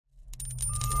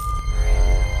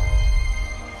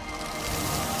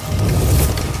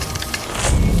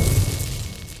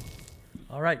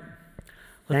All right.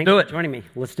 Thanks do for it. joining me.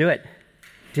 Let's do it.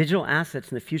 Digital assets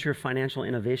and the future of financial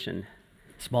innovation.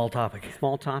 Small topic.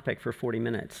 Small topic for 40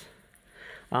 minutes.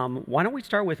 Why don't we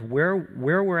start with where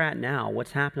we're at now?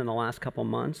 What's happened in the last couple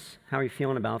months? How are you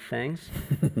feeling about things?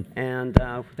 And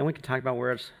then we can talk about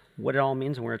what it all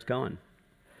means and where it's going.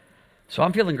 So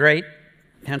I'm feeling great,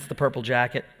 hence the purple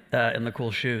jacket and the cool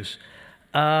shoes.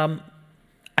 I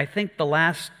think the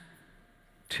last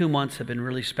 2 months have been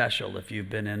really special if you've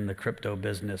been in the crypto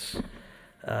business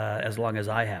as long as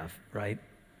I have, right?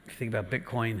 If you think about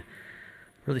Bitcoin,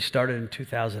 really started in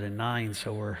 2009,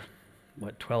 so we're,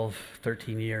 12,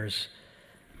 13 years,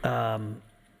 12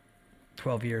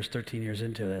 years, 13 years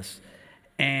into this.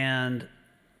 And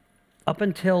up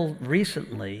until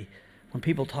recently, when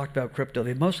people talked about crypto,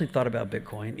 they mostly thought about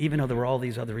Bitcoin, even though there were all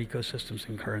these other ecosystems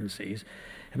and currencies.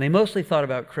 And they mostly thought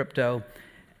about crypto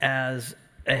as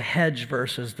a hedge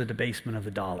versus the debasement of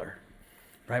the dollar,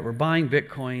 right? We're buying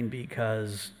Bitcoin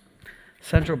because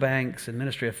central banks and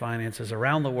Ministry of Finances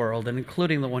around the world, and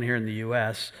including the one here in the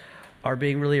US, are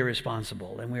being really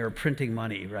irresponsible. And we are printing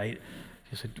money, right?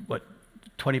 You said,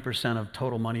 20% of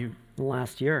total money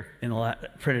Last year.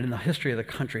 printed in the history of the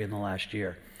country in the last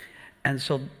year. And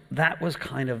so that was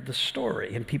kind of the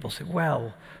story. And people said,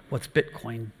 well, what's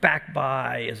Bitcoin backed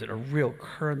by? Is it a real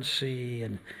currency?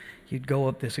 And you'd go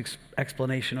up this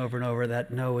explanation over and over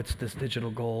that, no, it's this digital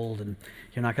gold, and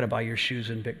you're not going to buy your shoes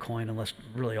in Bitcoin unless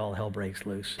really all hell breaks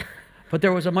loose. But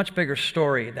there was a much bigger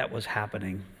story that was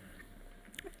happening,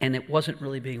 and it wasn't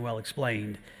really being well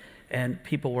explained, and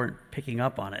people weren't picking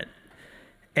up on it.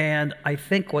 And I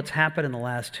think what's happened in the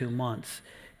last 2 months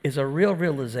is a real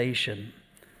realization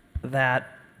that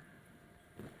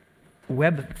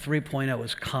Web 3.0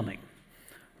 is coming,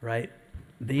 right?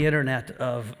 The internet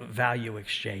of value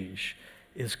exchange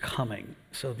is coming.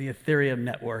 So the Ethereum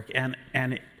network and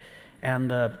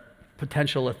the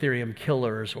potential Ethereum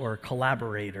killers or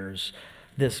collaborators,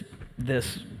 this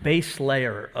base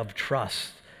layer of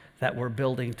trust that we're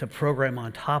building to program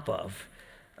on top of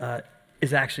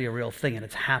is actually a real thing, and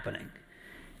it's happening.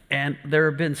 And there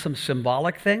have been some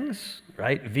symbolic things,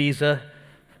 right? Visa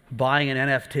buying an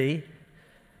NFT.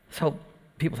 So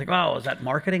people think, oh, is that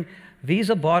marketing?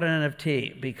 Visa bought an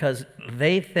NFT because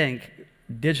they think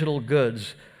digital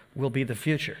goods will be the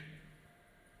future.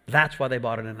 That's why they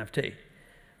bought an NFT.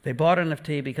 They bought an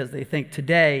NFT because they think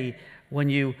today, when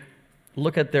you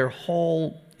look at their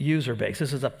whole user base,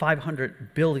 this is a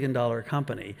 $500 billion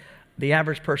company, the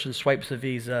average person swipes a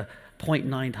Visa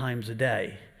 0.9 times a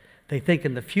day. They think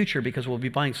in the future, because we'll be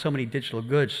buying so many digital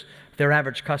goods, their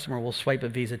average customer will swipe a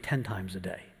Visa 10 times a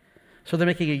day. So they're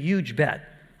making a huge bet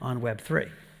on Web3.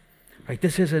 Right?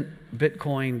 This isn't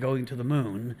Bitcoin going to the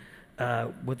moon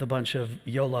with a bunch of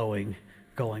YOLOing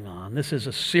going on. This is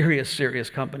a serious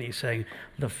company saying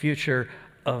the future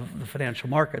of the financial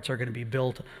markets are going to be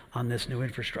built on this new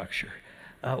infrastructure.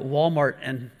 Walmart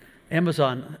and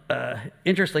Amazon,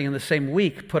 interestingly, in the same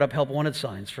week, put up help wanted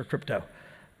signs for crypto,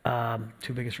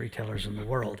 two biggest retailers in the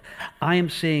world. I am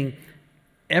seeing,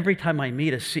 every time I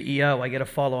meet a CEO, I get a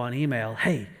follow-on email,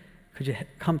 hey, could you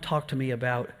come talk to me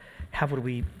about how would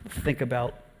we think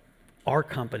about our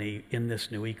company in this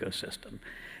new ecosystem?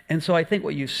 And so I think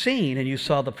what you've seen, and you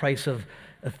saw the price of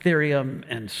Ethereum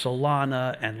and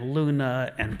Solana and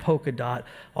Luna and Polkadot,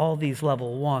 all these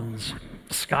level ones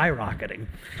skyrocketing.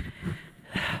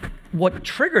 What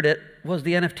triggered it was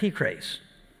the NFT craze.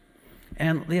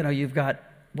 And you've got,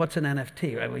 what's an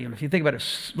NFT? Right? Well, if you think about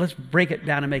it, let's break it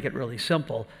down and make it really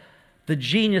simple. The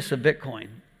genius of Bitcoin,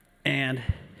 and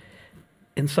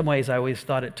in some ways I always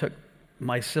thought it took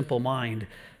my simple mind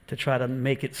to try to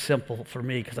make it simple for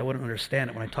me, because I wouldn't understand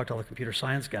it when I talked to all the computer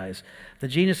science guys. The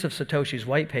genius of Satoshi's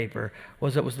white paper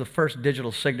was it was the first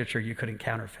digital signature you couldn't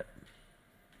counterfeit.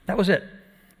 That was it.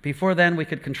 Before then, we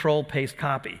could control, paste,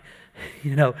 copy,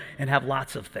 and have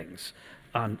lots of things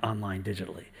online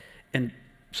digitally. And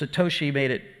Satoshi made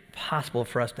it possible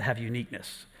for us to have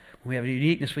uniqueness. When we have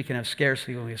uniqueness, we can have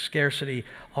scarcity. When we have scarcity,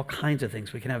 all kinds of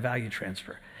things. We can have value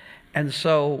transfer. And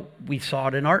so we saw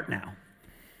it in art now.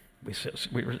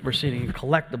 We're seeing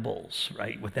collectibles,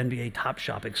 right, with NBA Top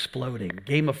Shop exploding,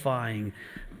 gamifying,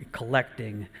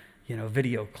 collecting,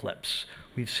 video clips.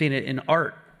 We've seen it in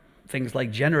art, things like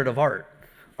generative art.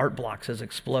 Art Blocks has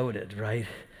exploded, right?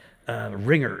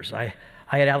 Ringers. I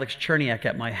had Alex Cherniak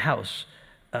at my house,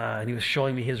 and he was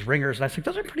showing me his ringers, and I said,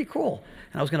 those are pretty cool.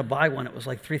 And I was going to buy one. It was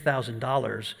like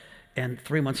 $3,000, and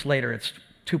 3 months later, it's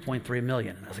 $2.3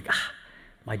 million. And I was like,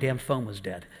 my damn phone was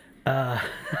dead.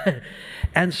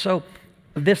 And so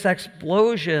this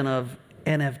explosion of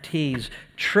NFTs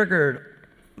triggered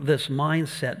this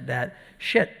mindset that,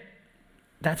 shit,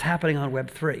 that's happening on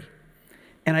Web3.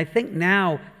 And I think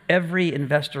now every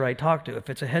investor I talk to, if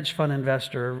it's a hedge fund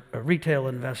investor, a retail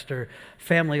investor,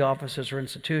 family offices or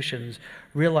institutions,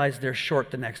 realize they're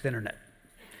short the next internet.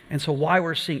 And so why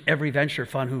we're seeing every venture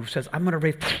fund who says, I'm going to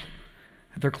raise,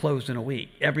 they're closed in a week.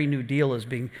 Every new deal is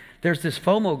there's this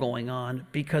FOMO going on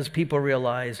because people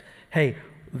realize, hey,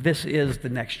 this is the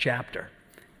next chapter.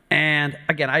 And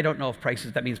again, I don't know if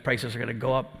that means prices are going to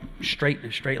go up straight in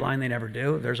a straight line. They never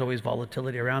do. There's always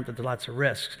volatility around it. There's lots of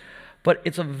risks. But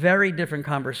it's a very different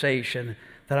conversation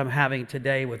that I'm having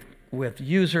today with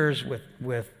users,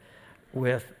 with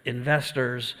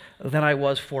investors than I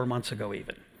was 4 months ago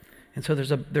even. And so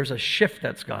there's a shift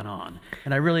that's gone on.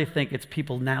 And I really think it's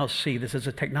people now see this as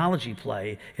a technology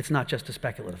play. It's not just a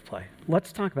speculative play.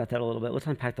 Let's talk about that a little bit. Let's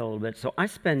unpack that a little bit. So I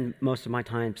spend most of my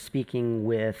time speaking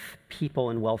with people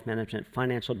in wealth management,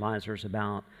 financial advisors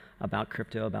about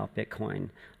crypto, about Bitcoin,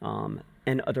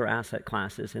 and other asset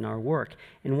classes in our work.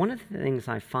 And one of the things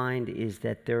I find is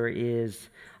that there is,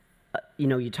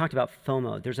 you talked about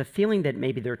FOMO. There's a feeling that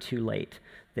maybe they're too late,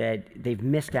 that they've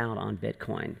missed out on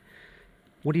Bitcoin.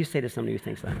 What do you say to somebody who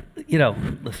thinks that?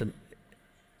 Listen,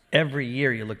 every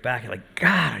year you look back and you're like,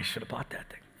 God, I should have bought that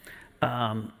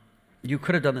thing. You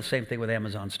could have done the same thing with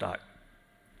Amazon stock.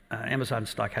 Amazon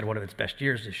stock had one of its best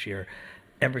years this year.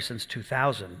 Ever since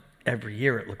 2000, every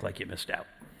year it looked like you missed out.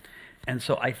 And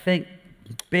so I think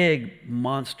big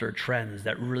monster trends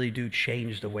that really do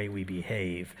change the way we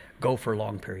behave go for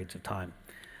long periods of time.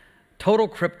 Total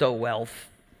crypto wealth,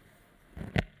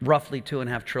 roughly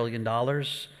 $2.5 trillion,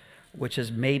 which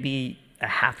is maybe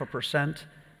 0.5%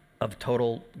 of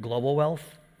total global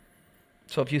wealth.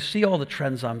 So if you see all the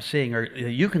trends I'm seeing, or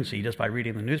you can see just by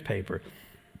reading the newspaper,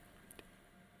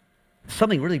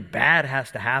 something really bad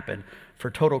has to happen for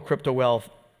total crypto wealth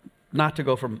not to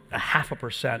go from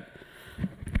 0.5%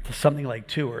 to something like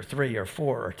 2 or 3 or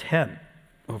 4 or 10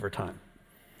 over time.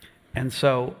 And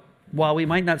so while we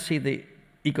might not see the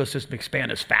ecosystem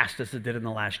expand as fast as it did in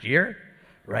the last year,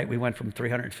 right? We went from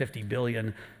 350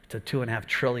 billion to 2.5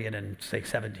 trillion in, say,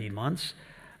 17 months.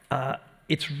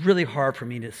 It's really hard for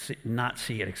me to not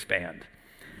see it expand.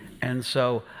 And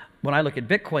so when I look at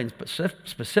Bitcoin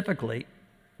specifically,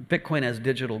 Bitcoin as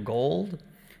digital gold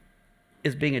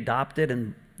is being adopted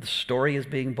and the story is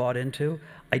being bought into.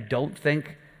 I don't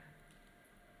think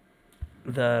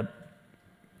the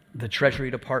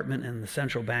Treasury Department and the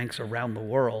central banks around the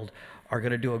world are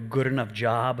going to do a good enough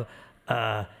job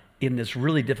in this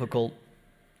really difficult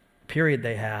period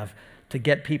they have to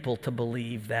get people to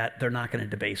believe that they're not going to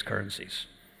debase currencies,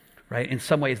 right? In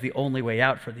some ways, the only way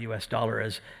out for the US dollar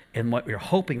is, and what we're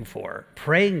hoping for,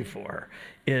 praying for,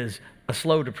 is a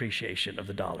slow depreciation of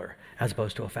the dollar as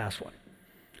opposed to a fast one.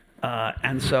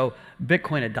 And so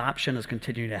Bitcoin adoption is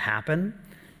continuing to happen.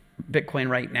 Bitcoin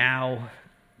right now,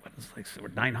 we're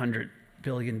 $900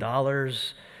 billion.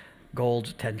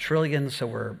 Gold's 10 trillion, so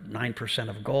we're 9%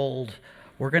 of gold.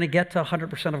 We're going to get to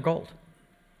 100% of gold.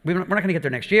 We're not going to get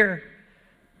there next year,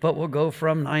 but we'll go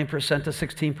from 9% to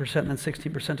 16%, and then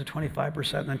 16% to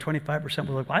 25%, and then 25%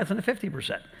 will rise into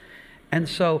 50%. And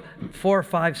so 4,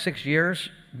 5, 6 years,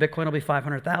 Bitcoin will be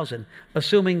 500,000.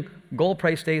 Assuming gold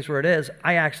price stays where it is,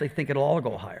 I actually think it'll all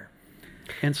go higher.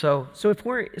 And so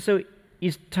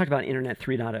you talked about Internet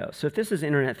 3.0. So if this is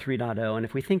Internet 3.0, and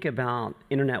if we think about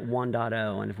Internet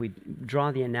 1.0, and if we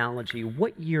draw the analogy,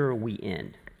 what year are we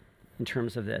in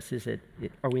terms of this?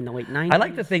 Are we in the late 90s? I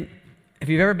like to think, if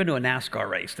you've ever been to a NASCAR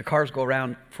race, the cars go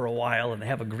around for a while and they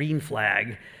have a green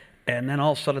flag, and then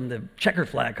all of a sudden the checker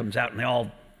flag comes out and they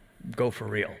all go for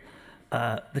real.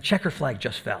 The checker flag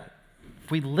just fell.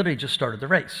 We literally just started the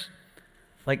race.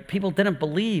 Like, people didn't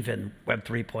believe in Web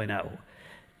 3.0.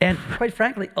 And quite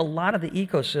frankly, a lot of the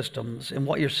ecosystems and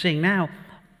what you're seeing now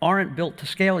aren't built to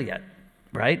scale yet,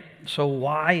 right? So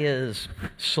why is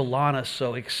Solana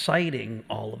so exciting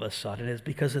all of a sudden? It's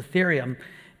because Ethereum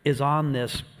is on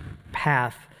this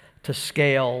path to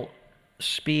scale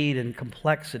speed and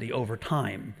complexity over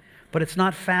time. But it's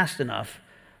not fast enough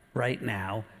right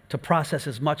now to process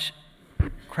as much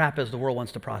crap as the world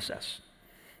wants to process,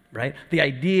 right? The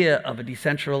idea of a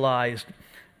decentralized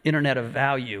internet of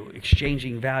value,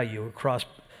 exchanging value across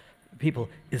people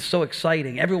is so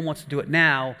exciting. Everyone wants to do it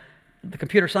now. The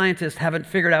computer scientists haven't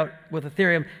figured out with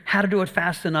Ethereum how to do it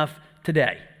fast enough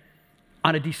today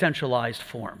on a decentralized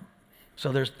form.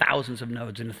 So there's thousands of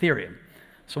nodes in Ethereum.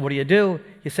 So what do?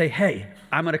 You say, hey,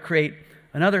 I'm going to create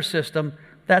another system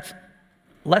that's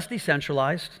less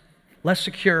decentralized, less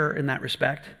secure in that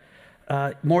respect,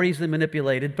 more easily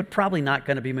manipulated, but probably not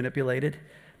going to be manipulated.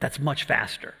 That's much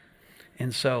faster.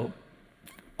 And so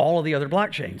all of the other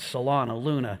blockchains, Solana,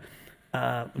 Luna,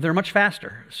 they're much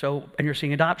faster. And you're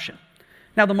seeing adoption.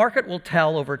 Now, the market will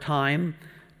tell over time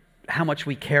how much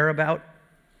we care about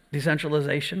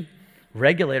decentralization.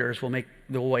 Regulators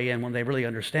will weigh in when they really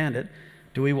understand it.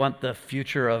 Do we want the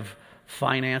future of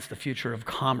finance, the future of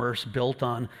commerce built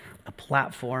on a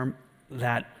platform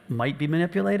that might be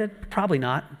manipulated? Probably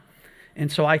not.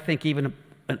 And so I think even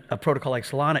a protocol like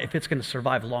Solana, if it's going to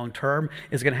survive long term,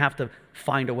 is going to have to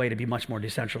find a way to be much more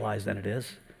decentralized than it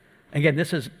is. Again,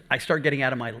 I start getting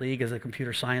out of my league as a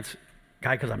computer science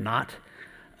guy because I'm not.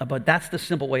 But that's the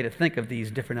simple way to think of these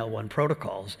different L1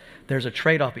 protocols. There's a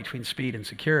trade-off between speed and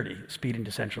security, speed and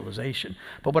decentralization.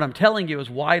 But what I'm telling you is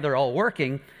why they're all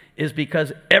working is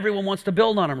because everyone wants to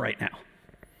build on them right now.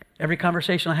 Every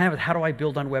conversation I have is, how do I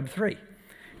build on Web3?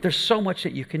 There's so much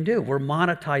that you can do. We're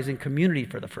monetizing community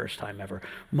for the first time ever,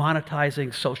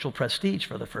 monetizing social prestige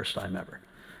for the first time ever.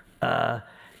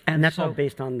 And that's all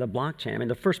based on the blockchain. I mean,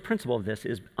 the first principle of this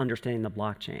is understanding the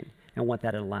blockchain and what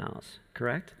that allows,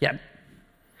 correct? Yeah.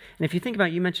 And if you think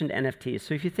about, you mentioned NFTs.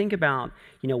 So if you think about,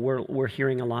 we're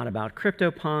hearing a lot about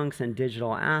CryptoPunks and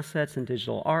digital assets and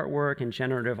digital artwork and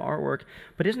generative artwork,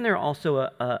 but isn't there also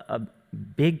a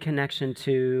big connection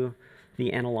to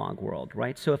the analog world,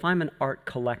 right? So if I'm an art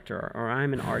collector or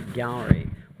I'm an art gallery,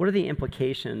 what are the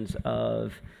implications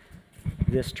of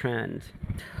this trend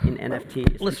in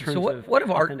NFTs Listen, in terms of what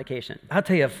authentication? I'll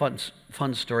tell you a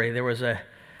fun story. There was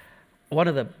one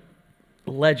of the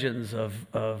legends of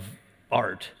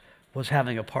art was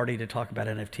having a party to talk about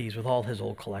NFTs with all his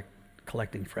old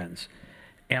collecting friends.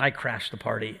 And I crashed the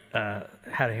party,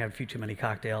 had a few too many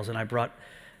cocktails, and I brought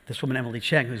this woman, Emily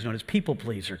Cheng, who's known as People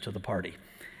Pleaser, to the party.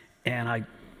 And I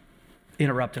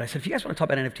interrupted. I said, if you guys want to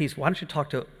talk about NFTs, why don't you talk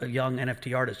to a young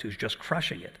NFT artist who's just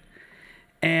crushing it?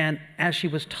 And as she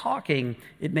was talking,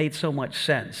 it made so much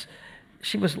sense.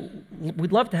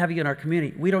 We'd love to have you in our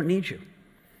community. We don't need you.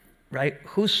 Right?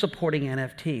 Who's supporting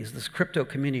NFTs? This crypto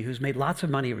community who's made lots of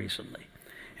money recently.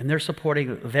 And they're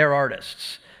supporting their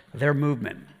artists, their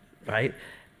movement, right?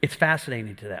 It's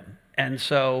fascinating to them. And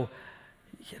so,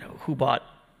 who bought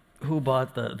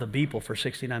the Beeple for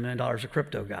 $69 million, a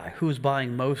crypto guy? Who's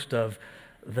buying most of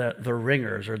the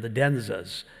Ringers or the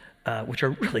Denzas, which are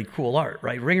really cool art,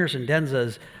 right? Ringers and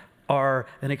Denzas are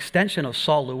an extension of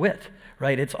Sol LeWitt,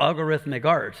 right? It's algorithmic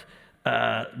art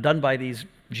done by these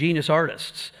genius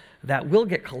artists that will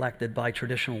get collected by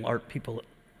traditional art people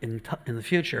in the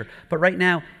future. But right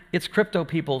now, it's crypto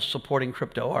people supporting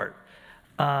crypto art.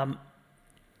 And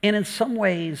in some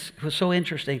ways, it was so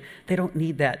interesting, they don't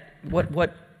need that.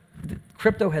 What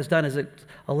crypto has done is it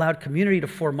allowed community to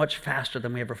form much faster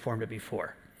than we ever formed it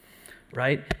before,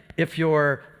 right? If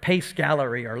you're Pace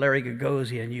Gallery or Larry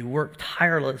Gagosian, you work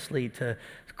tirelessly to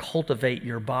cultivate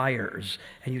your buyers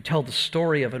and you tell the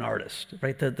story of an artist,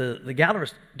 right? The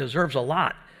gallerist deserves a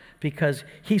lot because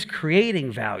he's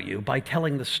creating value by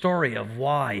telling the story of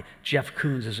why Jeff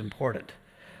Koons is important,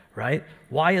 right?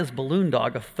 Why is Balloon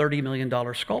Dog a $30 million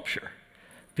sculpture?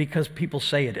 Because people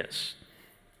say it is.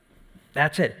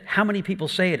 That's it. How many people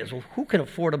say it is? Well, who can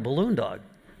afford a Balloon Dog?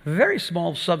 A very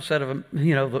small subset of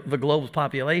the globe's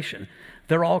population.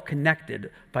 They're all connected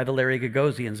by the Larry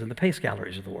Gagosians and the Pace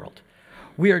Galleries of the world.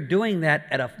 We are doing that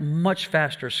at a much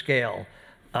faster scale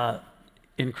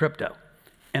in crypto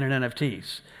and in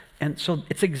NFTs. And so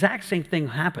it's the exact same thing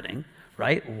happening,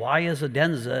 right? Why is a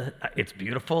Denza? It's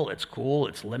beautiful, it's cool,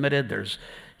 it's limited. There's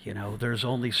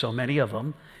only so many of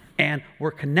them. And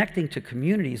we're connecting to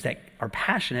communities that are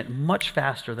passionate much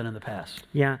faster than in the past.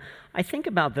 Yeah. I think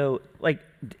about, though,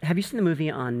 have you seen the movie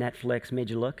on Netflix,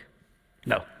 Made You Look?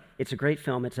 No. It's a great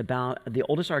film. It's about the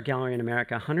oldest art gallery in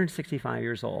America, 165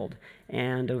 years old.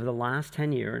 And over the last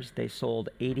 10 years, they sold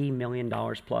 $80 million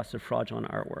plus of fraudulent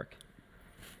artwork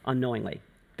unknowingly.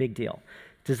 Big deal.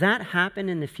 Does that happen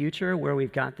in the future where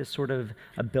we've got this sort of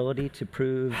ability to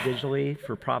prove digitally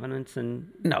for provenance?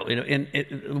 And no,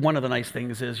 one of the nice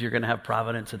things is you're going to have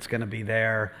provenance. It's going to be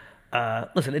there.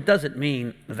 Listen, it doesn't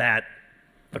mean that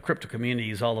the crypto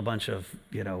community is all a bunch of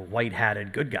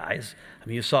white-hatted good guys. I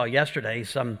mean, you saw yesterday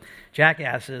some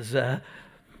jackasses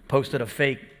posted a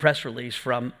fake press release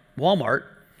from Walmart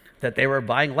that they were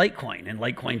buying Litecoin, and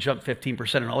Litecoin jumped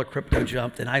 15%, and all the crypto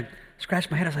jumped. And I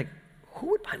scratched my head. I was like, who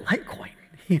would buy Litecoin?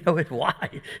 And why?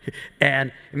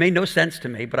 And it made no sense to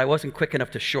me, but I wasn't quick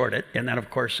enough to short it. And then, of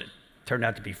course, it turned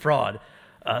out to be fraud.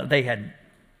 They had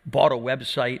bought a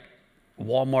website,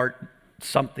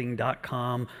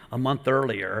 WalmartSomething.com, a month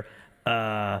earlier,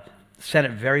 sent a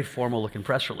very formal-looking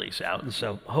press release out, and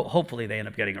so hopefully they end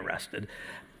up getting arrested.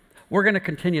 We're going to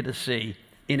continue to see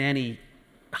in any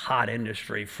hot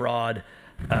industry fraud,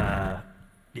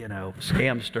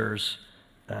 scamsters,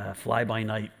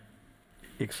 fly-by-night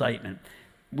excitement.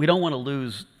 We don't want to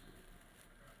lose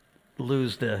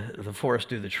lose the forest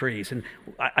through the trees. And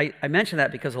I mention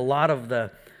that because a lot of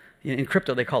in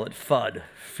crypto they call it FUD,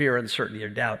 fear, uncertainty, or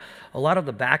doubt. A lot of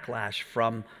the backlash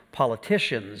from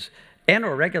politicians and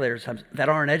or regulators that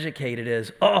aren't educated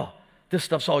is, oh, this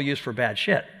stuff's all used for bad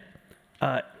shit.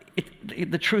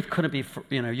 The truth couldn't be,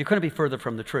 you couldn't be further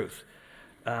from the truth.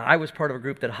 I was part of a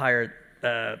group that hired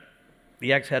the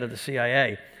ex-head of the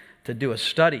CIA to do a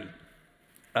study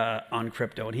on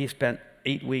crypto, and he spent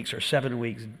 8 weeks or 7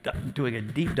 weeks doing a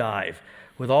deep dive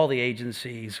with all the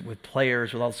agencies, with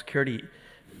players, with all the security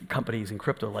companies in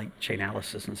crypto like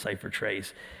Chainalysis and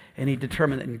CipherTrace, and he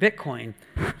determined that in Bitcoin,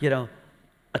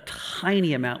 a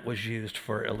tiny amount was used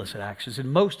for illicit actions,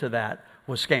 and most of that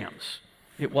was scams.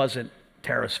 It wasn't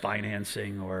terrorist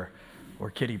financing or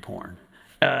kiddie porn.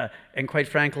 And quite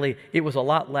frankly, it was a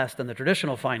lot less than the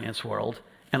traditional finance world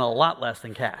and a lot less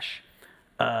than cash.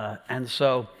 And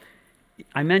so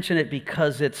I mention it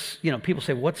because it's, people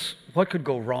say, what could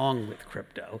go wrong with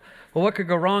crypto? Well, what could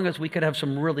go wrong is we could have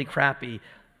some really crappy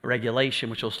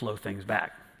regulation which will slow things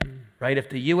back, right?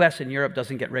 If the US and Europe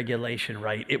doesn't get regulation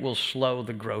right, it will slow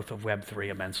the growth of Web3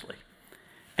 immensely.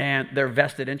 And there are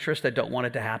vested interests that don't want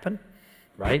it to happen,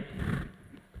 right?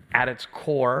 At its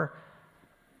core,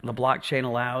 the blockchain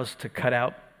allows to cut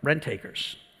out rent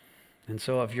takers. And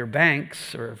so if you're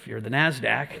banks or if you're the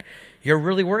NASDAQ, you're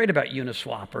really worried about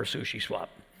Uniswap or SushiSwap.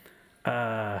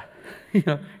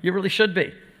 You really should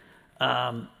be.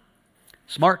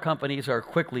 Smart companies are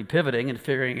quickly pivoting and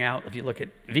figuring out, if you look at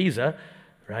Visa,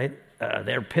 right?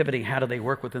 They're pivoting, how do they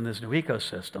work within this new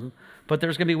ecosystem? But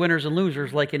there's going to be winners and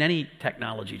losers like in any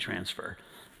technology transfer.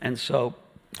 And so,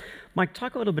 Mike,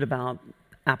 talk a little bit about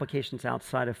applications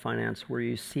outside of finance where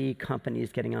you see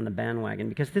companies getting on the bandwagon,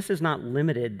 because this is not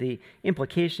limited. The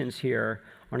implications here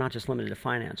are not just limited to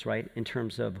finance, right? In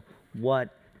terms of what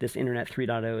this Internet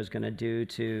 3.0 is going to do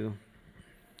to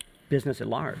business at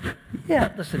large.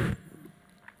 Yeah, listen,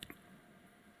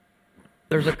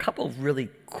 there's a couple of really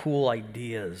cool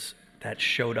ideas that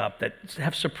showed up that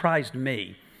have surprised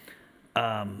me.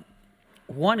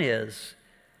 One is,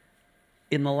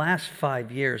 in the last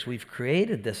 5 years, we've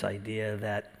created this idea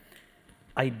that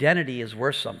identity is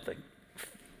worth something,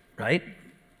 right?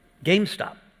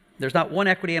 GameStop. There's not one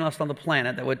equity analyst on the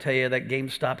planet that would tell you that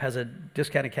GameStop has a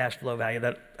discounted cash flow value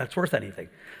that's worth anything.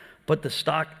 But the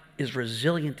stock is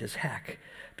resilient as heck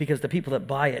because the people that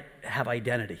buy it have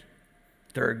identity.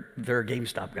 They're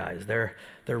GameStop guys. They're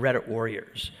Reddit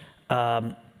warriors.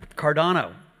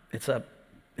 Cardano. It's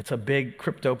a big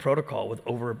crypto protocol with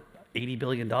over $80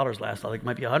 billion last. I think it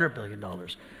might be $100 billion.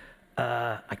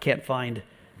 I can't find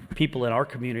people in our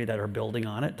community that are building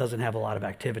on it. Doesn't have a lot of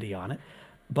activity on it.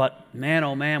 But man,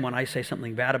 oh man, when I say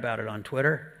something bad about it on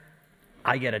Twitter,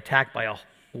 I get attacked by a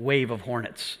wave of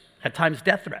hornets. At times,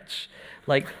 death threats.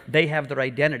 Like, they have their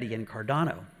identity in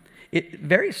Cardano.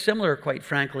 Very similar, quite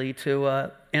frankly,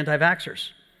 to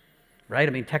anti-vaxxers, right?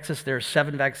 I mean, Texas, there's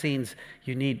 7 vaccines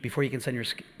you need before you can send your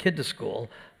kid to school.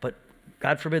 But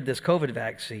God forbid this COVID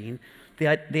vaccine, the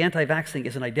anti-vax thing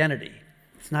is an identity.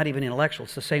 It's not even intellectual.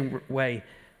 It's the same way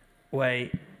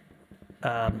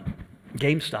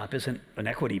GameStop isn't an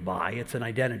equity buy, it's an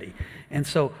identity. And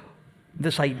so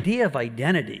this idea of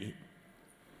identity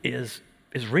is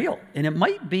real, and it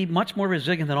might be much more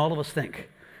resilient than all of us think.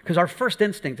 Because our first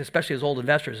instinct, especially as old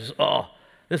investors, is,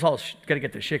 this all got to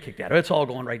get the shit kicked out, or it's all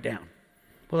going right down.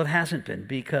 Well, it hasn't been,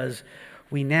 because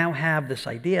we now have this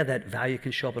idea that value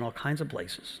can show up in all kinds of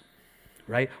places,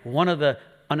 right? One of the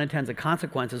unintended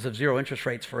consequences of zero interest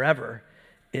rates forever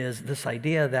is this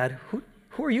idea that who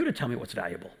are you to tell me what's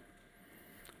valuable?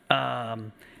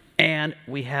 And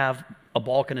we have a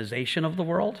balkanization of the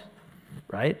world,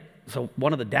 right? So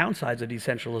one of the downsides of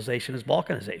decentralization is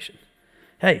balkanization.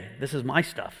 Hey, this is my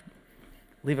stuff.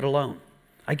 Leave it alone.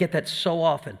 I get that so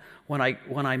often when I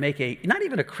make not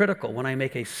even a critical, when I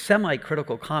make a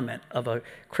semi-critical comment of a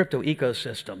crypto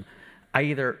ecosystem. I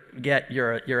either get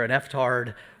you're an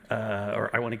F-tard, or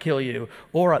I want to kill you,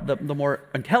 or the more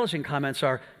intelligent comments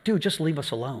are, dude, just leave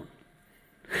us alone.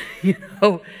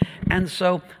 And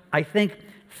so I think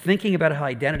thinking about how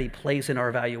identity plays in our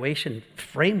evaluation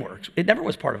frameworks, it never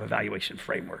was part of evaluation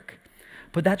framework,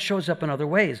 but that shows up in other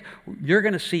ways. You're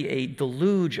going to see a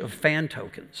deluge of fan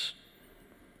tokens.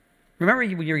 Remember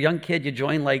when you're a young kid, you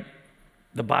join like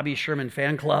the Bobby Sherman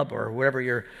fan club or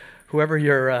the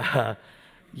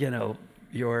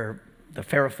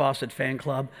Farrah Fawcett fan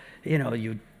club.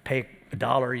 You pay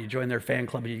 $1, you join their fan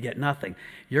club, and you get nothing.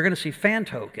 You're going to see fan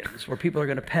tokens where people are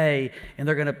going to pay, and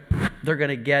they're going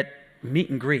to get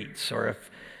meet and greets, or if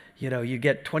you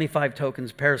get 25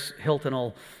 tokens, Paris Hilton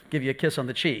will give you a kiss on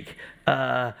the cheek.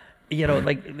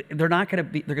 like they're going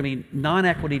to be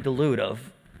non-equity dilutive,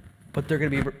 but they're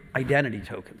going to be identity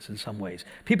tokens in some ways.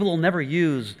 People will never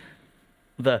use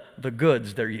the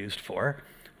goods they're used for,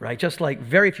 right? Just like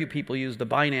very few people use the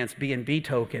Binance BNB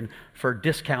token for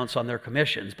discounts on their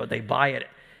commissions, but they buy it.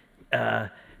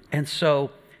 And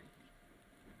so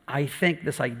I think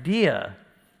this idea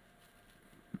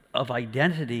of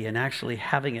identity and actually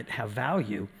having it have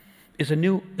value is a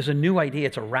new idea.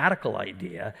 It's a radical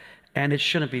idea, and it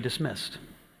shouldn't be dismissed.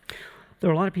 There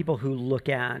are a lot of people who look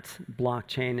at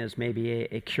blockchain as maybe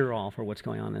a cure-all for what's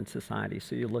going on in society.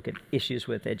 So you look at issues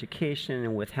with education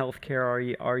and with healthcare.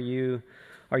 Are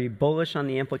you bullish on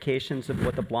the implications of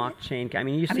what the blockchain? I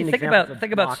mean, you've seen examples of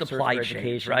think about Boxers supply for chains,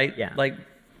 education. right? Yeah. Like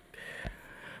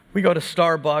we go to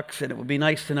Starbucks, and it would be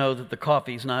nice to know that the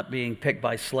coffee's not being picked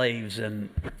by slaves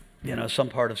in some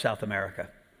part of South America,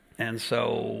 and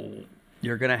so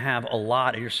you're going to have a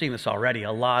lot. And you're seeing this already.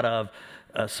 A lot of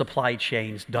supply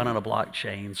chains done on a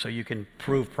blockchain, so you can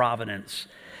prove provenance.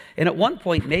 And at one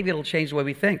point, maybe it'll change the way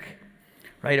we think,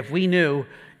 right? If we knew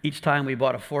each time we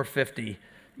bought a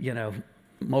 $4.50,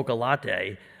 mocha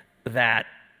latte, that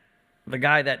the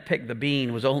guy that picked the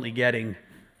bean was only getting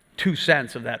 2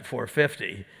 cents of that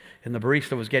 $4.50, and the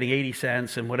barista was getting 80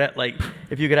 cents, and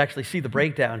if you could actually see the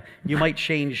breakdown, you might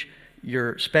change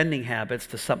your spending habits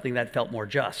to something that felt more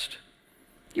just.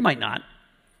 You might not.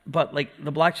 But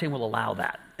the blockchain will allow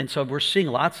that. And so we're seeing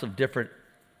lots of different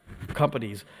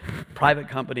companies, private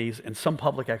companies, and some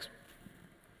public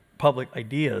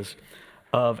ideas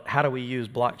of how do we use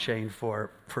blockchain for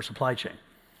supply chain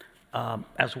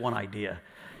as one idea.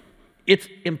 It's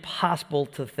impossible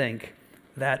to think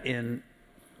that in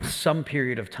some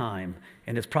period of time,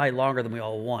 and it's probably longer than we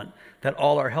all want, that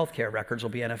all our healthcare records will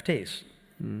be NFTs,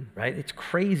 right? It's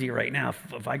crazy right now.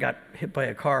 If I got hit by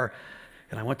a car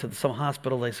and I went to some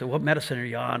hospital, they said, what medicine are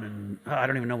you on? And I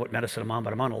don't even know what medicine I'm on,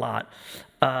 but I'm on a lot.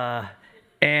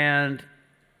 And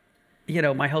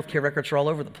my healthcare records are all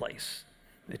over the place.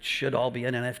 It should all be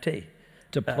an NFT.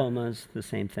 Diplomas, the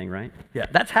same thing, right? Yeah,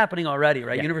 that's happening already,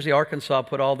 right? Yeah. University of Arkansas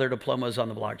put all their diplomas on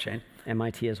the blockchain.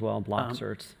 MIT as well, block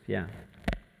certs, yeah.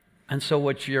 And so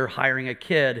what you're hiring a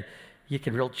kid, you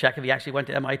can real check if he actually went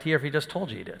to MIT or if he just told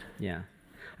you he did. Yeah.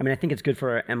 I mean, I think it's good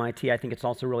for MIT. I think it's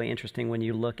also really interesting when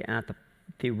you look at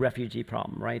the refugee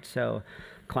problem, right? So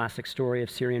classic story of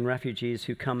Syrian refugees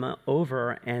who come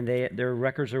over and their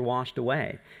records are washed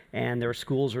away and their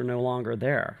schools are no longer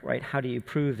there, right? How do you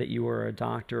prove that you were a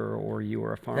doctor or you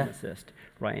were a pharmacist,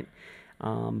 right?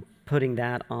 Putting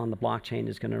that on the blockchain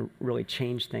is going to really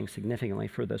change things significantly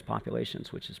for those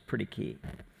populations, which is pretty key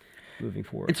moving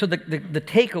forward. And so the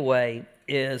takeaway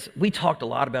is we talked a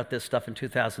lot about this stuff in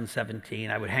 2017.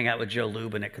 I would hang out with Joe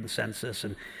Lubin at Consensus,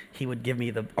 and he would give me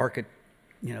the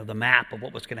map of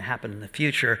what was going to happen in the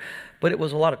future, but it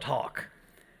was a lot of talk.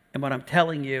 And what I'm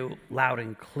telling you loud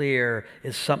and clear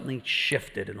is something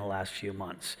shifted in the last few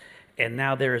months. And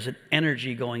now there is an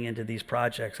energy going into these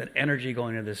projects, an energy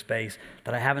going into this space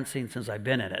that I haven't seen since I've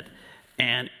been in it.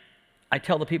 And I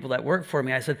tell the people that work for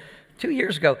me, I said, 2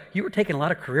 years ago, you were taking a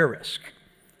lot of career risk.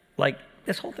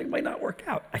 This whole thing might not work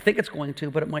out. I think it's going to,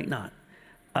 but it might not.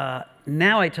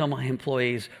 Now I tell my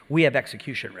employees, we have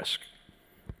execution risk.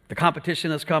 The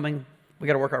competition is coming. We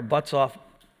got to work our butts off.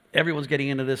 Everyone's getting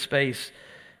into this space.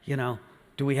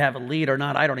 Do we have a lead or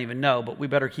not? I don't even know, but we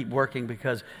better keep working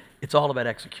because it's all about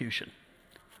execution.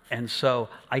 And so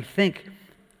I think,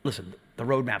 listen, the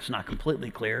roadmap's not completely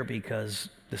clear because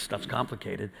this stuff's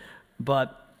complicated,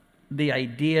 but the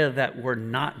idea that we're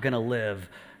not going to live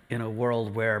in a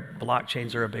world where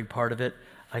blockchains are a big part of it,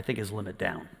 I think is limit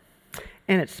down.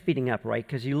 And it's speeding up, right?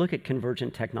 Because you look at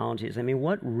convergent technologies. I mean,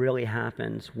 what really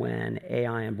happens when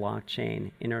AI and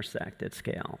blockchain intersect at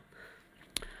scale?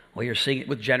 Well, you're seeing it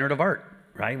with generative art,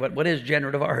 right? What is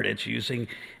generative art? It's using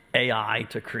AI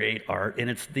to create art, and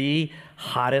it's the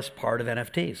hottest part of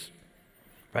NFTs,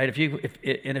 right?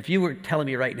 If you were telling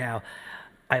me right now,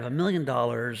 I have $1 million,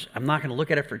 I'm not going to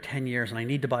look at it for 10 years, and I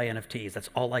need to buy NFTs, that's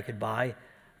all I could buy,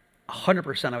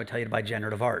 100% I would tell you to buy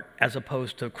generative art, as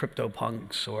opposed to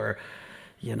CryptoPunks or,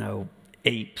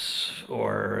 apes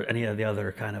or any of the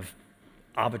other kind of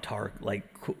avatar,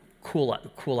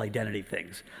 cool identity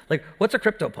things. What's a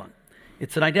CryptoPunk?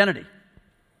 It's an identity.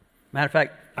 Matter of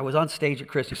fact, I was on stage at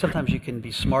Christie. Sometimes you can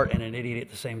be smart and an idiot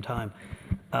at the same time.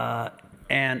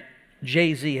 And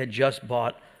Jay-Z had just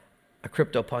bought a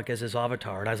CryptoPunk as his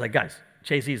avatar. And I was like, guys,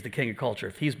 Jay-Z is the king of culture.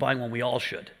 If he's buying one, we all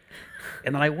should.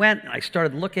 And then I went and I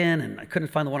started looking and I couldn't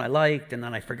find the one I liked, and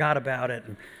then I forgot about it,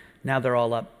 and now they're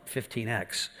all up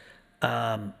 15x.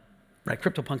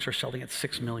 CryptoPunks are selling at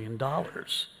 $6 million. There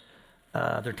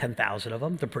are 10,000 of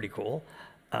them. They're pretty cool.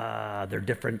 They're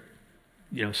different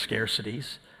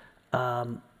scarcities,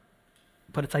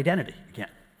 but it's identity again.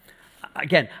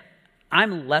 Again,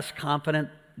 I'm less confident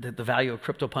that the value of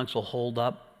CryptoPunks will hold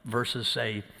up versus,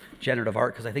 say, generative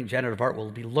art, because I think generative art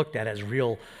will be looked at as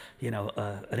real,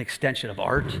 an extension of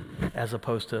art as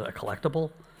opposed to a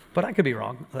collectible. But I could be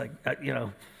wrong.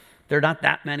 There are not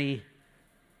that many,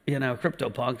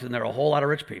 CryptoPunks, and there are a whole lot of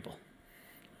rich people.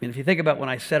 I mean, if you think about when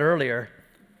I said earlier,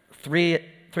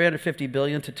 $350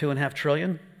 billion to $2.5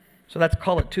 trillion, so let's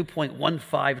call it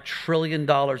 $2.15 trillion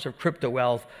of crypto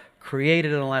wealth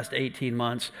created in the last 18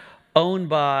 months, owned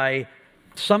by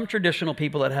some traditional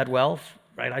people that had wealth,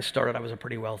 right? I was a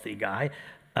pretty wealthy guy.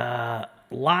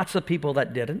 Lots of people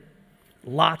that didn't,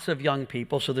 lots of young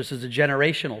people. So this is a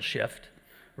generational shift,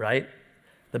 right?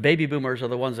 The baby boomers are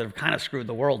the ones that have kind of screwed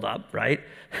the world up, right?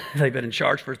 They've been in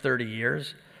charge for 30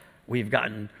 years. We've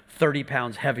gotten 30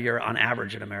 pounds heavier on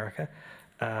average in America.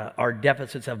 Our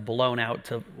deficits have blown out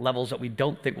to levels that we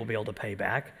don't think we'll be able to pay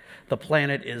back. The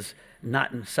planet is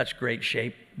not in such great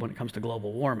shape when it comes to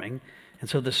global warming. And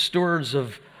so the stewards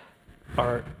of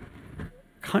our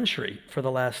country for the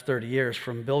last 30 years,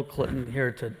 from Bill Clinton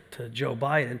here to Joe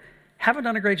Biden, haven't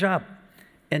done a great job.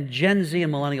 And Gen Z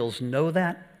and millennials know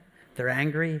that. They're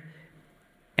angry,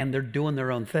 and they're doing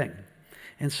their own thing.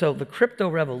 And so the crypto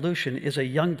revolution is a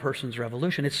young person's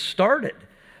revolution. It started.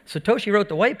 Satoshi wrote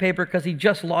the white paper because he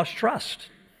just lost trust.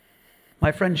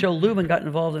 My friend Joe Lubin got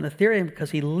involved in Ethereum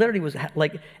because he literally was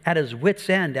at his wit's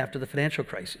end after the financial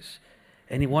crisis.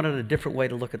 And he wanted a different way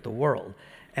to look at the world.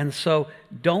 And so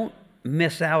don't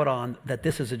miss out on that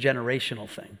this is a generational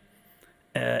thing.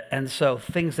 And so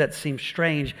things that seem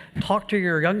strange, talk to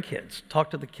your young kids. Talk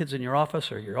to the kids in your office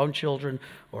or your own children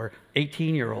or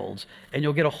 18-year-olds, and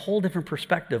you'll get a whole different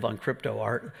perspective on crypto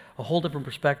art, a whole different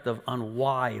perspective on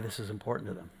why this is important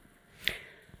to them.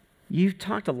 You've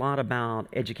talked a lot about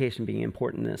education being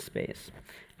important in this space.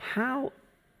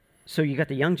 So you got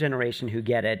the young generation who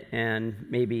get it, and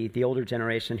maybe the older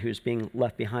generation who's being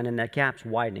left behind, and that gap's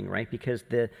widening, right? Because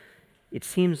it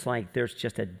seems like there's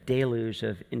just a deluge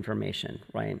of information,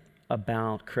 right,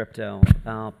 about crypto,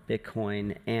 about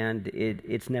Bitcoin, and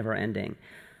it's never ending.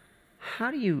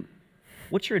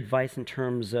 What's your advice in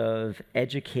terms of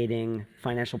educating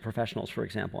financial professionals, for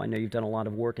example? I know you've done a lot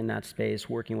of work in that space,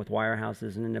 working with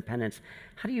wirehouses and independents.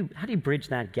 How do you bridge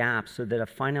that gap so that a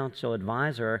financial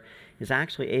advisor is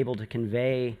actually able to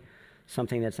convey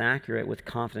something that's accurate with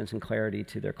confidence and clarity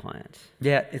to their clients?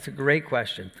 Yeah, it's a great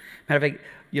question. Matter of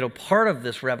fact, part of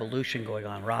this revolution going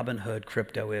on, Robinhood,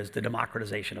 crypto, is the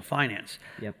democratization of finance.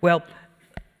 Yep. Well,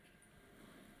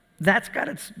 that's got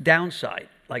its downside.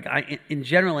 Like, in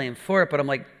general, I am for it, but I'm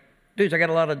like, dudes, I got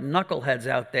a lot of knuckleheads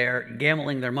out there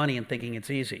gambling their money and thinking it's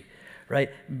easy, right?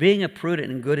 Being a prudent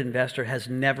and good investor has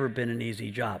never been an easy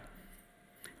job.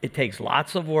 It takes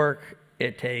lots of work.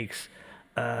 It takes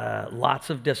lots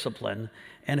of discipline.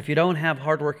 And if you don't have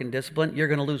hard work and discipline, you're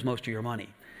going to lose most of your money.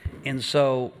 And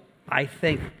so I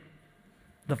think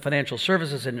the financial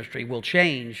services industry will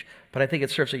change, but I think it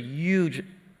serves a huge,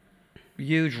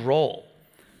 huge role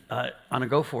on a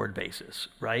go-forward basis,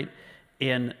 right,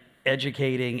 in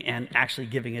educating and actually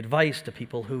giving advice to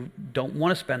people who don't want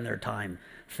to spend their time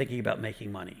thinking about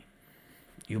making money.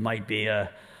 You might be a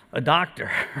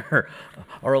doctor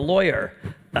or a lawyer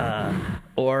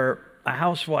or a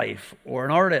housewife or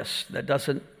an artist that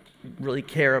doesn't really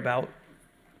care about,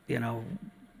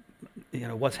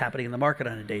 what's happening in the market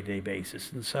on a day-to-day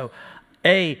basis. And so,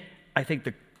 I think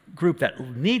the group that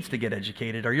needs to get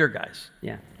educated are your guys.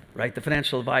 Yeah. Right? The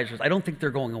financial advisors. I don't think they're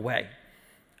going away.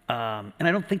 And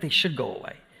I don't think they should go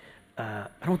away. I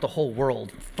don't want the whole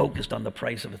world focused on the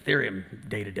price of Ethereum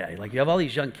day to day. Like, you have all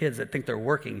these young kids that think they're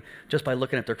working just by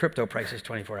looking at their crypto prices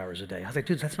 24 hours a day. I was like,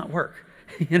 dudes, that's not work.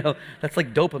 That's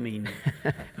like dopamine.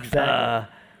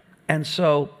 Exactly. And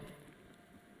so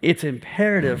it's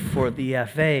imperative for the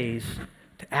FAs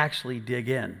to actually dig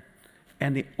in.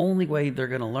 And the only way they're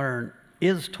going to learn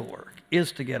is to work,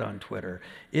 is to get on Twitter,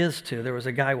 there was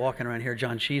a guy walking around here,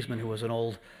 John Cheeseman, who was an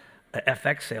old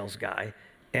FX sales guy,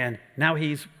 and now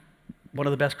he's one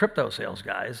of the best crypto sales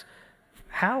guys.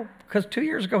 How? Because 2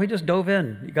 years ago, he just dove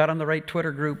in. He got on the right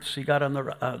Twitter groups. He got on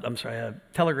the,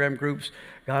 Telegram groups,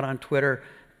 got on Twitter.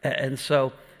 And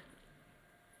so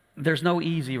there's no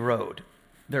easy road.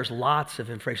 There's lots of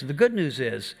information. The good news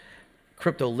is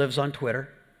crypto lives on Twitter,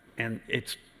 and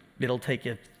it'll take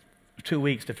you 2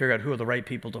 weeks to figure out who are the right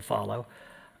people to follow.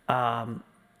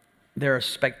 There are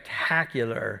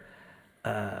spectacular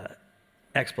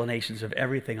explanations of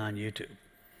everything on YouTube.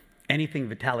 Anything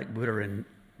Vitalik Buterin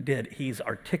did, he's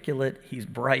articulate, he's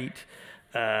bright,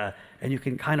 and you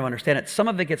can kind of understand it. Some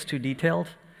of it gets too detailed,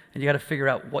 and you got to figure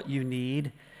out what you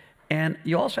need. And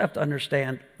you also have to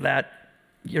understand that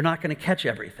you're not going to catch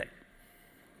everything,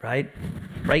 right?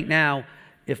 Right now,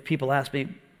 if people ask me,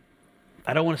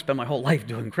 I don't want to spend my whole life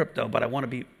doing crypto, but I want to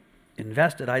be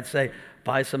invested, I'd say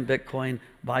buy some Bitcoin,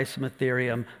 buy some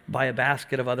Ethereum, buy a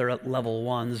basket of other level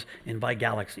ones, and buy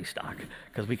Galaxy stock,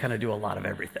 because we kind of do a lot of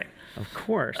everything. Of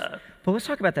course. But let's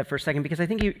talk about that for a second, because I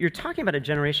think you're talking about a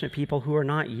generation of people who are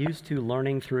not used to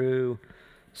learning through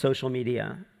social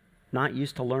media, not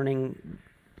used to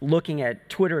looking at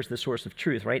Twitter as the source of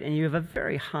truth, right? And you have a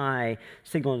very high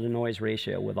signal-to-noise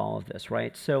ratio with all of this,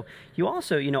 right? So you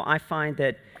also, I find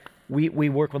that we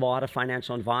work with a lot of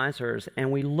financial advisors,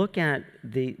 and we look at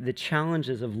the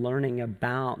challenges of learning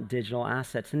about digital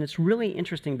assets. And it's really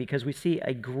interesting because we see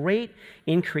a great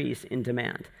increase in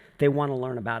demand. They want to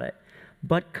learn about it.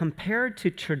 But compared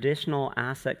to traditional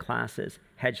asset classes,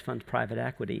 hedge funds, private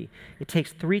equity, it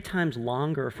takes 3 times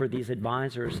longer for these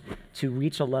advisors to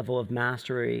reach a level of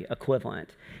mastery equivalent.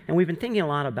 And we've been thinking a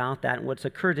lot about that. And what's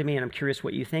occurred to me, and I'm curious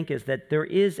what you think, is that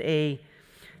there's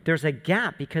a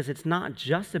gap, because it's not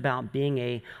just about being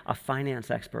a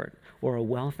finance expert or a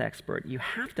wealth expert. You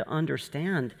have to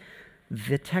understand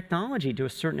the technology to a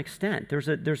certain extent.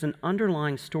 There's an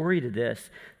underlying story to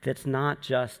this that's not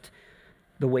just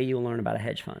the way you learn about a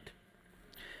hedge fund.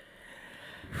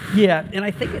 Yeah, and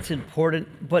I think it's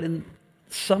important, but in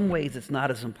some ways it's not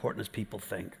as important as people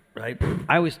think, right?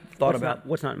 I always thought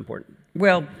what's not important?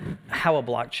 Well, how a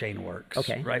blockchain works,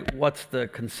 okay, right? What's the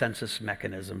consensus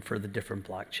mechanism for the different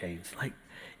blockchains? Like,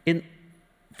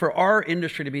 for our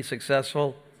industry to be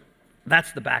successful,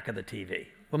 that's the back of the TV.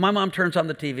 When my mom turns on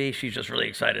the TV, she's just really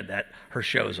excited that her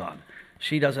show's on.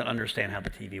 She doesn't understand how the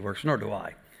TV works, nor do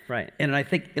I. Right. And I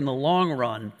think in the long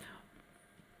run,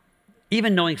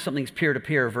 even knowing something's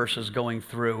peer-to-peer versus going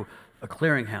through a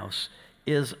clearinghouse,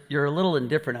 you're a little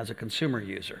indifferent as a consumer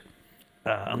user,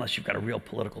 unless you've got a real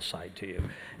political side to you.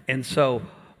 And so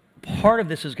part of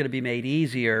this is going to be made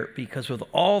easier because with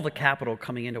all the capital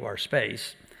coming into our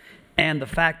space and the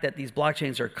fact that these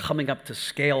blockchains are coming up to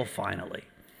scale finally,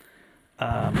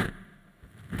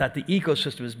 that the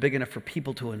ecosystem is big enough for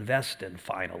people to invest in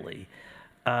finally,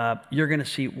 you're going to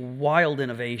see wild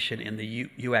innovation in the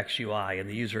UX, UI, and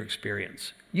the user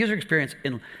experience. User experience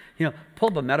pull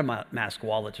up a MetaMask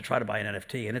wallet to try to buy an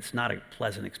NFT, and it's not a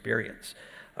pleasant experience.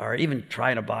 Or even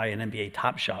trying to buy an NBA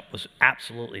Top Shot was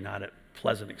absolutely not a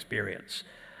pleasant experience.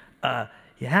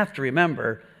 You have to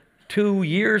remember, 2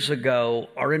 years ago,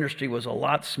 our industry was a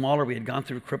lot smaller. We had gone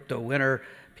through crypto winter.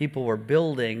 People were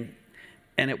building,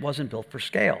 and it wasn't built for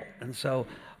scale. And so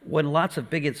when lots of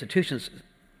big institutions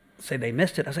say they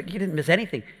missed it, I was like, you didn't miss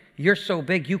anything. You're so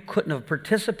big, you couldn't have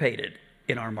participated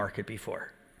in our market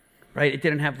before, right? It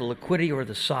didn't have the liquidity or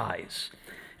the size.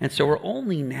 And so we're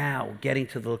only now getting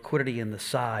to the liquidity and the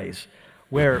size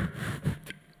where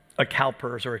a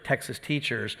CalPERS or a Texas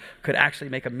Teachers could actually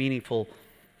make a meaningful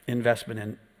investment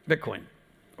in Bitcoin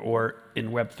or in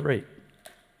Web3.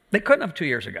 They couldn't have 2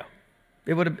 years ago.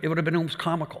 It would have been almost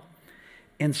comical.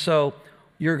 And so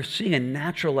you're seeing a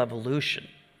natural evolution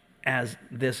as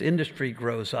this industry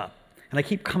grows up. And I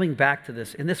keep coming back to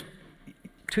this. In this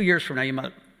 2 years from now, you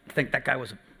might think that guy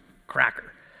was a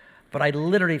cracker. But I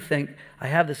literally think, I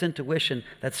have this intuition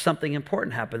that something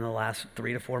important happened in the last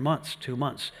 3 to 4 months, 2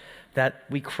 months, that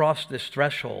we crossed this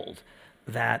threshold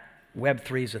that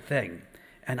Web3 is a thing.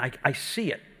 And I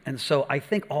see it. And so I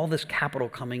think all this capital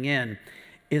coming in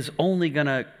is only going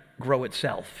to grow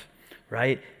itself,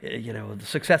 right? The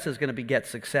success is going to beget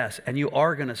success. And you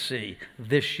are going to see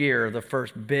this year the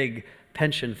first big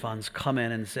pension funds come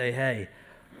in and say, hey,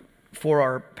 for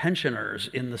our pensioners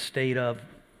in the state of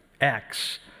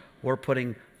X, we're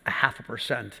putting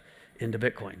 0.5% into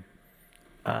Bitcoin,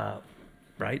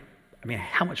 right? I mean,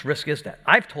 how much risk is that?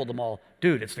 I've told them all,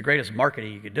 dude, it's the greatest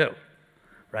marketing you could do,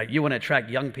 right? You want to attract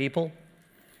young people?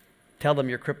 Tell them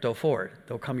you're crypto forward.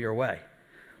 They'll come your way.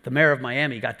 The mayor of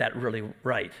Miami got that really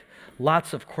right.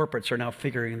 Lots of corporates are now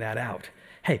figuring that out.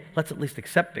 Hey, let's at least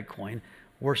accept Bitcoin.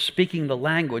 We're speaking the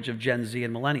language of Gen Z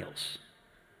and millennials.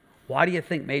 Why do you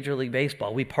think Major League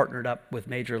Baseball, we partnered up with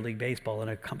Major League Baseball and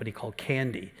a company called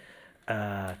Candy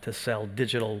to sell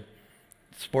digital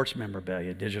sports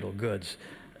memorabilia, digital goods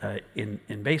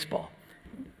in baseball.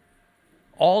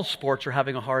 All sports are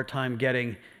having a hard time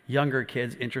getting younger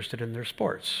kids interested in their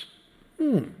sports.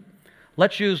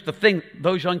 Let's use the thing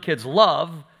those young kids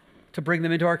love to bring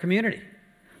them into our community.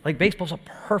 Like baseball's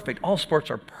all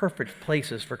sports are perfect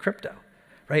places for crypto,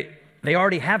 right? They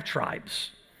already have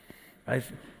tribes, right?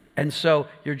 And so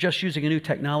you're just using a new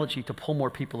technology to pull more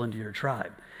people into your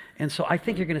tribe. And so I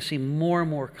think you're going to see more and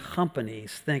more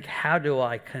companies think, how do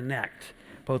I connect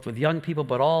both with young people,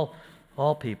 but all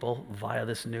all people via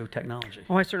this new technology.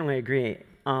 Oh, I certainly agree.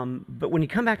 But when you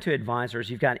come back to advisors,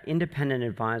 you've got independent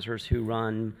advisors who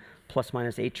run plus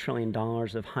minus $8 trillion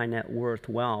of high net worth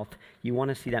wealth. You want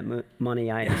to see that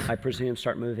money, I presume,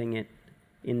 start moving it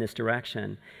in this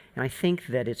direction. And I think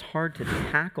that it's hard to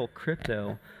tackle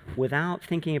crypto without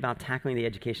thinking about tackling the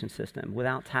education system,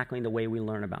 without tackling the way we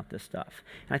learn about this stuff.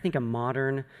 And I think a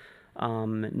modern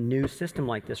new system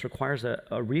like this requires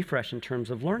a refresh in terms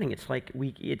of learning. It's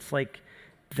like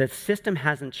the system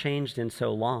hasn't changed in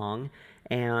so long,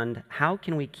 and how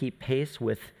can we keep pace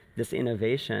with this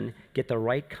innovation, get the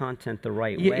right content the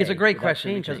right way? It's a great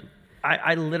question changing? because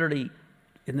I literally,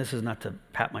 and this is not to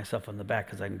pat myself on the back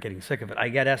because I'm getting sick of it, I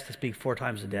get asked to speak 4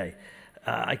 times a day.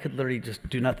 I could literally just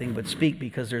do nothing but speak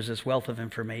because there's this wealth of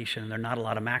information, and there are not a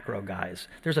lot of macro guys.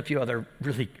 There's a few other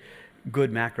really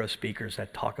good macro speakers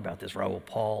that talk about this. Raoul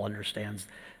Paul understands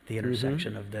the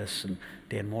intersection of this, and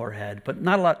Dan Moorhead, but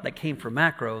not a lot that came from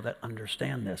macro that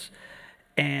understand this.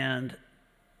 And,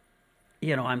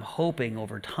 I'm hoping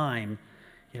over time,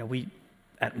 we,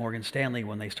 at Morgan Stanley,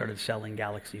 when they started selling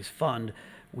Galaxy's fund,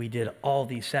 we did all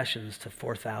these sessions to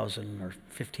 4,000 or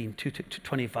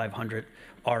 2,500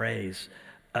 RAs.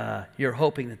 You're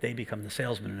hoping that they become the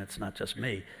salesman, and it's not just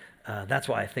me. That's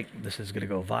why I think this is going to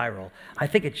go viral. I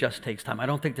think it just takes time. I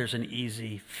don't think there's an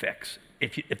easy fix.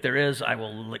 If there is, I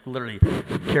will literally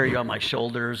carry you on my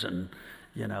shoulders, and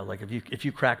if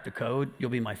you crack the code,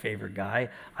 you'll be my favorite guy.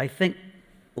 I think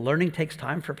learning takes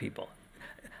time for people.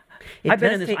 I've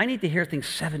been in this. I need to hear things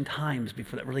 7 times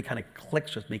before that really kind of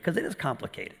clicks with me because it is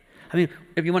complicated. I mean,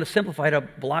 if you want to simplify it, a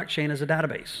blockchain is a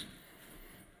database,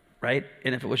 right?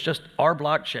 And if it was just our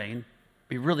blockchain, it'd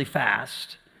be really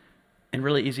fast and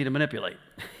really easy to manipulate.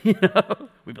 We'd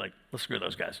be like, let's screw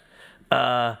those guys.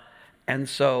 And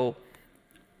so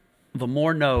the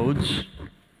more nodes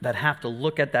that have to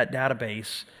look at that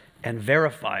database and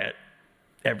verify it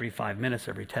every 5 minutes,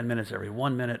 every 10 minutes, every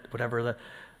 1 minute, whatever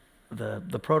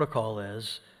the protocol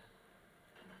is,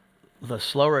 the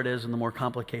slower it is and the more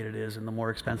complicated it is and the more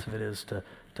expensive it is to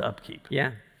upkeep.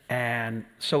 Yeah. And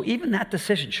so even that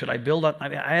decision, should I build on,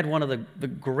 I had one of the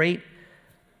great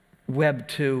Web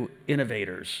 2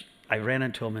 innovators. I ran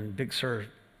into him in Big Sur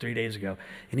 3 days ago,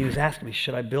 and he was asking me,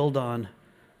 should I build on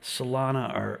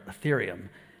Solana or Ethereum?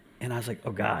 And I was like,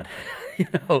 oh God,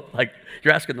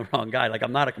 you're asking the wrong guy.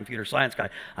 I'm not a computer science guy.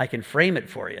 I can frame it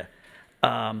for you.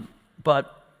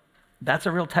 But that's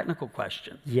a real technical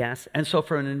question. Yes. And so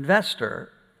for an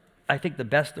investor, I think the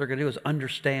best they're going to do is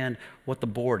understand what the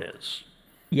board is.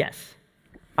 Yes,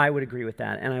 I would agree with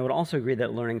that. And I would also agree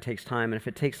that learning takes time. And if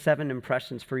it takes 7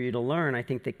 impressions for you to learn, I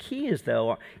think the key is,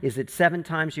 though, is it 7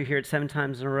 times you hear it 7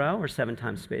 times in a row or 7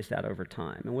 times spaced out over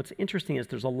time? And what's interesting is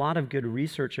there's a lot of good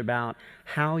research about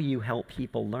how you help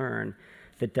people learn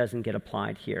that doesn't get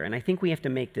applied here. And I think we have to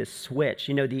make this switch.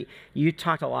 You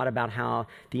talked a lot about how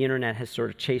the internet has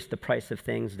sort of chased the price of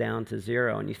things down to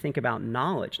zero. And you think about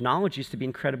knowledge. Knowledge used to be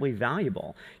incredibly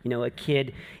valuable. A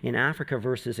kid in Africa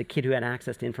versus a kid who had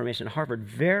access to information at Harvard,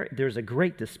 there's a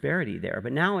great disparity there.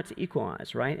 But now it's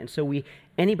equalized, right? And so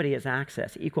anybody has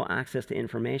equal access to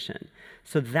information.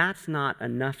 So that's not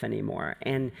enough anymore.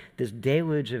 And this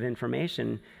deluge of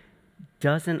information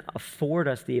doesn't afford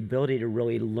us the ability to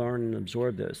really learn and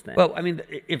absorb those things. Well, I mean,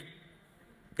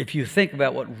 if you think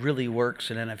about what really works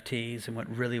in NFTs and what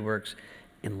really works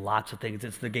in lots of things,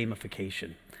 it's the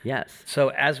gamification. Yes.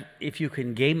 So if you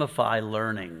can gamify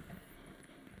learning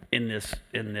in this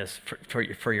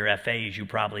for your FAs, you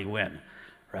probably win,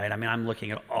 right? I mean, I'm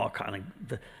looking at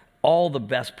all the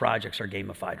best projects are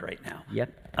gamified right now.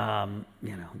 Yep.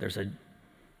 There's a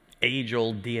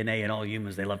age-old DNA in all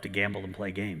humans. They love to gamble and play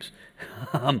games.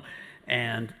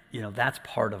 And that's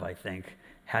part of, I think,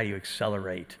 how you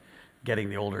accelerate getting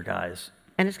the older guys.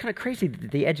 And it's kind of crazy.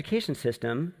 The education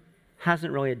system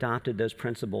hasn't really adopted those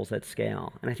principles at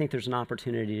scale. And I think there's an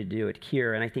opportunity to do it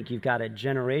here. And I think you've got a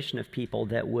generation of people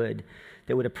that would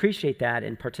appreciate that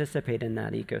and participate in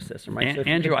that ecosystem, right? So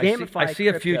Andrew, I see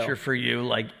a future for you.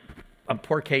 Like, on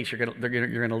poor Case, you're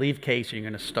going to leave Case and you're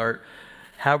going to start.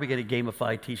 How are we going to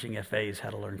gamify teaching FAs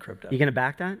how to learn crypto? You going to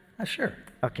back that? Sure.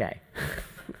 Okay.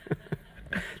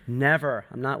 Never.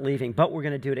 I'm not leaving, but we're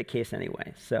going to do it at Case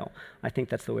anyway. So I think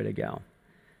that's the way to go.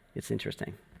 It's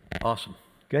interesting. Awesome.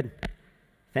 Good.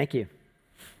 Thank you.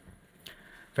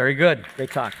 Very good. Great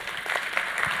talk.